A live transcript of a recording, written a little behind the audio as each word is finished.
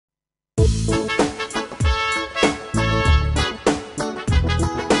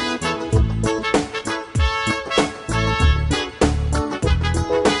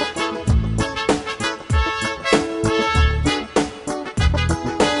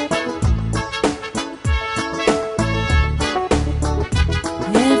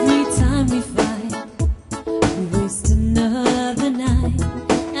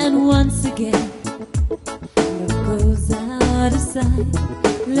Once again, love goes out of sight.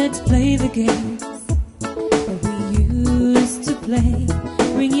 Let's play the games that we used to play.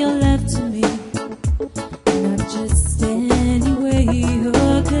 Bring your love to me, not just anyway.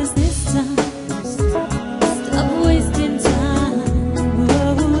 Oh, 'cause this time, stop wasting time.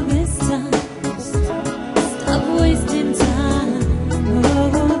 Oh, this time, stop wasting time.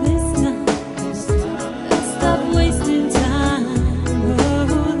 Oh, this time, stop wasting time.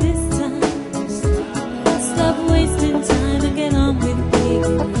 Wasting time and get on with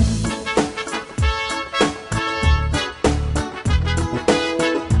making love.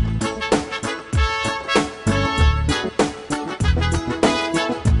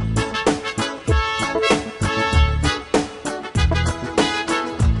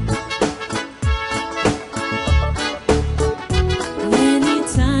 Any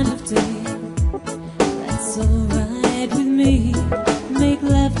time of day, that's alright with me. Make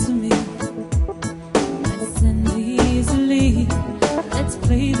love to me. Let's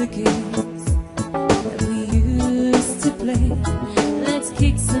play the games that we used to play. Let's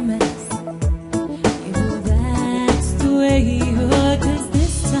kick some ass.